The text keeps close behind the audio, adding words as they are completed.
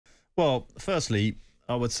Well, firstly,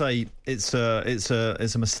 I would say it's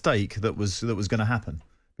a mistake that was going to happen,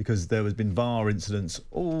 because there has been VAR incidents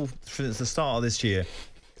all since the start of this year,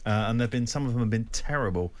 and some of them have been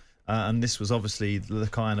terrible, and this was obviously the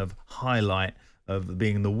kind of highlight of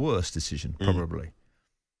being the worst decision, probably.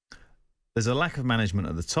 There's a lack of management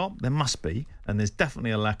at the top. There must be, and there's definitely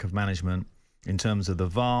a lack of management in terms of the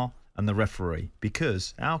VAR and the referee,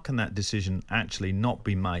 because how can that decision actually not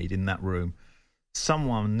be made in that room?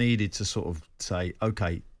 Someone needed to sort of say,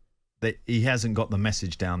 okay, that he hasn't got the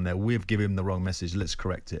message down there. We've given him the wrong message. Let's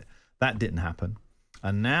correct it. That didn't happen.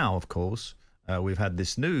 And now, of course, we've had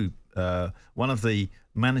this new, one of the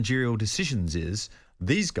managerial decisions is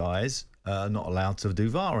these guys are not allowed to do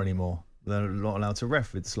VAR anymore. They're not allowed to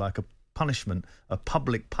ref. It's like a punishment, a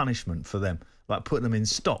public punishment for them, like putting them in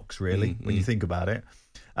stocks, really, when you think about it.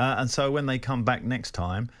 And so when they come back next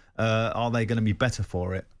time, are they going to be better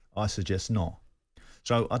for it? I suggest not.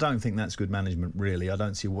 So I don't think that's good management, really. I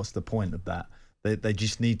don't see what's the point of that. They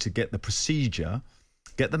just need to get the procedure,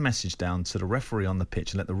 get the message down to the referee on the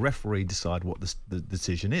pitch, and let the referee decide what the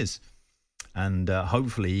decision is. And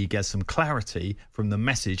hopefully he gets some clarity from the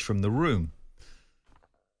message from the room.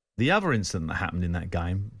 The other incident that happened in that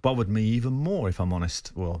game bothered me even more, if I'm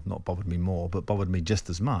honest. Well, not bothered me more, but bothered me just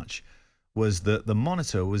as much, was that the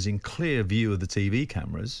monitor was in clear view of the TV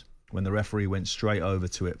cameras when the referee went straight over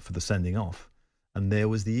to it for the sending off. And there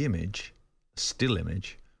was the image, still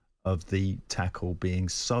image, of the tackle being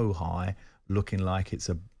so high, looking like it's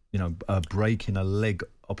a break in a leg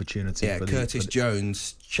opportunity. Yeah, Curtis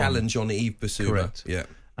Jones challenge on Yves Bissouma. Correct. Yeah,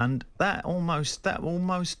 and that almost. I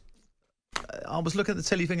was looking at the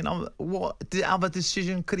telly thinking, what other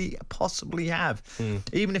decision could he possibly have?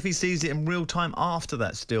 Even if he sees it in real time after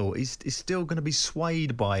that, he's still going to be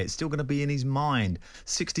swayed by it. It's still going to be in his mind.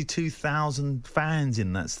 62,000 fans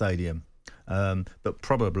in that stadium. But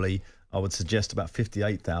probably, I would suggest about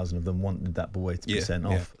 58,000 of them wanted that boy to be sent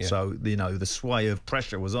off. Yeah. So, the sway of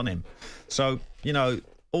pressure was on him. So,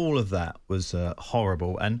 all of that was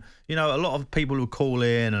horrible. And, a lot of people who call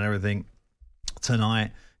in and everything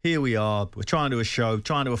tonight, here we are, we're trying to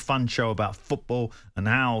do a fun show about football and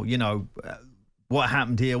how, what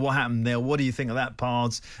happened here, what happened there, what do you think of that,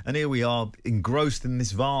 Pards? And here we are, engrossed in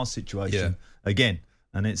this VAR situation again.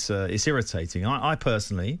 And it's irritating. I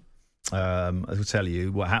personally... I will tell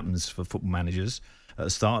you what happens for football managers at the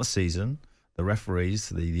start of the season. The referees,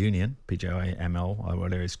 the union, PGML, or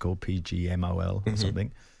whatever it's called, PGMOL or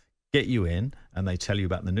something, get you in and they tell you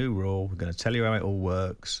about the new rule. We're going to tell you how it all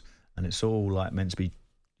works, and it's all like meant to be,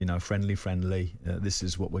 friendly. This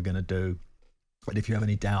is what we're going to do. But if you have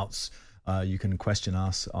any doubts, you can question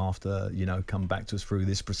us after, come back to us through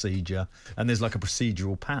this procedure. And there's like a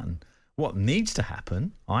procedural pattern. What needs to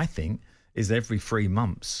happen, I think, is every 3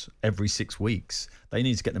 months, every 6 weeks, they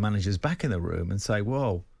need to get the managers back in the room and say,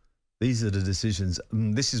 whoa, these are the decisions,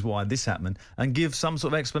 this is why this happened, and give some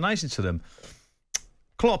sort of explanation to them.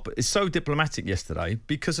 Klopp is so diplomatic yesterday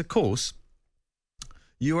because, of course,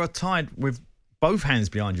 you are tied with both hands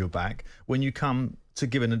behind your back when you come to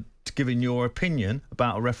giving your opinion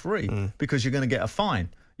about a referee, because you're going to get a fine.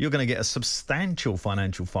 You're going to get a substantial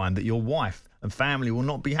financial fine that your wife and family will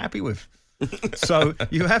not be happy with. So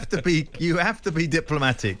you have to be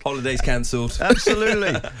diplomatic. Holidays cancelled.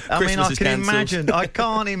 Absolutely. I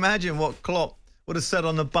can't imagine what Klopp would have said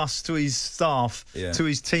on the bus to his staff, to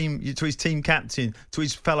his team captain, to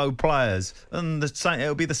his fellow players, and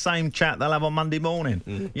it'll be the same chat they'll have on Monday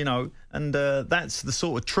morning. And that's the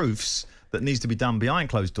sort of truths that needs to be done behind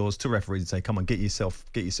closed doors to referees and say, come on, get yourself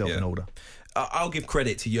in order. I'll give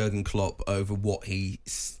credit to Jurgen Klopp over what he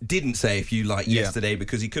didn't say, if you like, yesterday,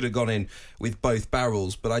 because he could have gone in with both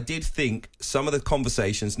barrels. But I did think some of the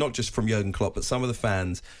conversations, not just from Jurgen Klopp, but some of the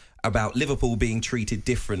fans about Liverpool being treated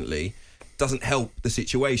differently doesn't help the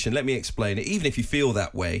situation. Let me explain it. Even if you feel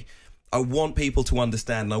that way, I want people to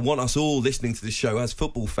understand, and I want us all listening to the show as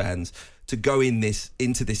football fans to go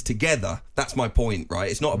into this together. That's my point,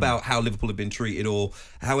 right? It's not about how Liverpool have been treated or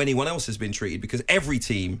how anyone else has been treated, because every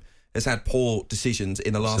team has had poor decisions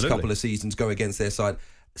in the last couple of seasons go against their side.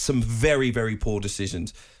 Some very, very poor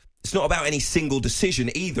decisions. It's not about any single decision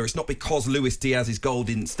either. It's not because Luis Diaz's goal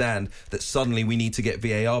didn't stand that suddenly we need to get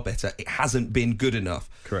VAR better. It hasn't been good enough.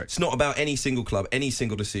 Correct. It's not about any single club, any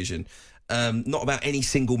single decision. Not about any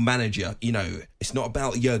single manager. It's not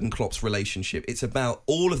about Jurgen Klopp's relationship. It's about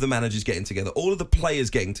all of the managers getting together, all of the players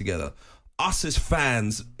getting together, us as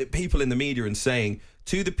fans, people in the media, and saying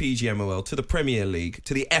to the PGMOL, to the Premier League,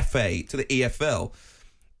 to the FA, to the EFL,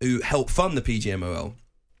 who help fund the PGMOL,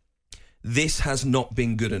 this has not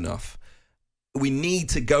been good enough. we need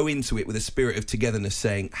to go into it with a spirit of togetherness,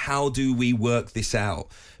 saying, how do we work this out?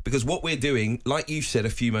 Because what we're doing, like you said a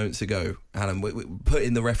few moments ago, Alan, we're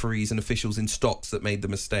putting the referees and officials in stocks that made the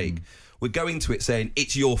mistake. We're going to it saying,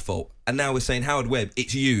 it's your fault. And now we're saying, Howard Webb,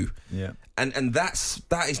 it's you. Yeah. And that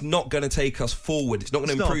is not going to take us forward. It's not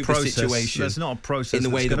going to improve the situation. There's not a process in the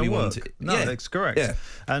way that we work. want it. No, that's correct. Yeah.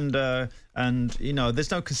 And you know,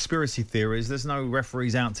 there's no conspiracy theories. There's no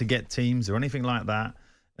referees out to get teams or anything like that.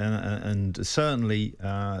 And certainly,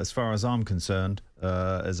 as far as I'm concerned,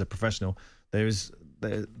 as a professional, there's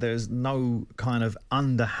no kind of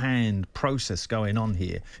underhand process going on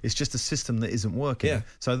here. It's just a system that isn't working. Yeah.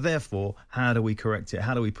 So therefore, how do we correct it?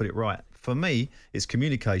 How do we put it right? For me, it's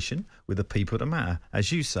communication with the people that matter.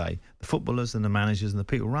 As you say, the footballers and the managers and the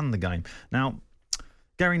people who run the game. Now,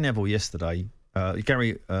 Gary Neville yesterday,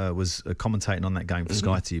 Gary was commentating on that game for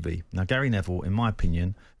Sky TV. Now, Gary Neville, in my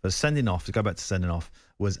opinion, for sending off, to go back to sending off,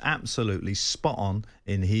 was absolutely spot on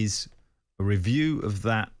in his review of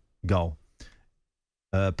that goal,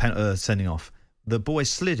 sending off. The boy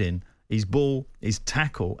slid in, his ball, his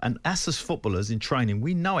tackle, and us as footballers in training,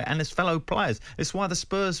 we know it, and as fellow players. It's why the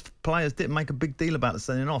Spurs players didn't make a big deal about the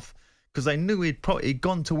sending off, because they knew he'd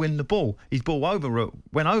gone to win the ball. His ball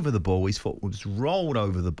went over the ball, his foot was rolled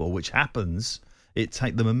over the ball, which happens.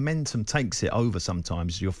 The momentum takes it over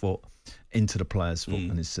sometimes, your foot into the player's foot,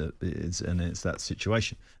 and it's that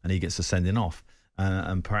situation, and he gets a sending off,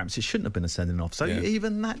 and perhaps it shouldn't have been a sending off. So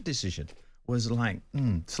even that decision was like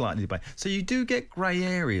slightly debated. So you do get grey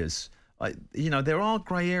areas. You know, there are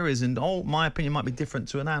grey areas, and my opinion might be different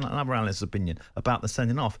to another analyst's opinion about the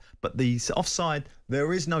sending off. But the offside,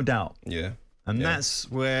 there is no doubt. Yeah. And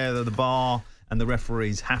that's where the VAR and the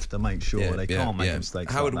referees have to make sure they can't make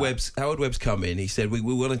mistakes. Howard Webb's come in. He said, we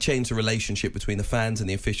want to change the relationship between the fans and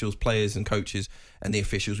the officials, players and coaches and the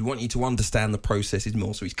officials. We want you to understand the processes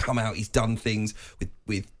more. So he's come out, he's done things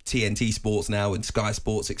with TNT Sports now and Sky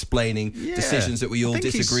Sports explaining decisions that we all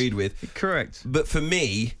disagreed with. Correct. But for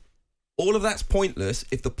me, all of that's pointless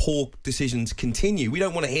if the poor decisions continue. We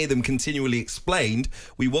don't want to hear them continually explained.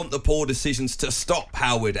 We want the poor decisions to stop,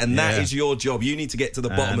 Howard, and that is your job. You need to get to the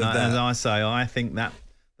bottom of that. As I say, I think that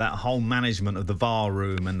whole management of the VAR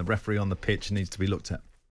room and the referee on the pitch needs to be looked at.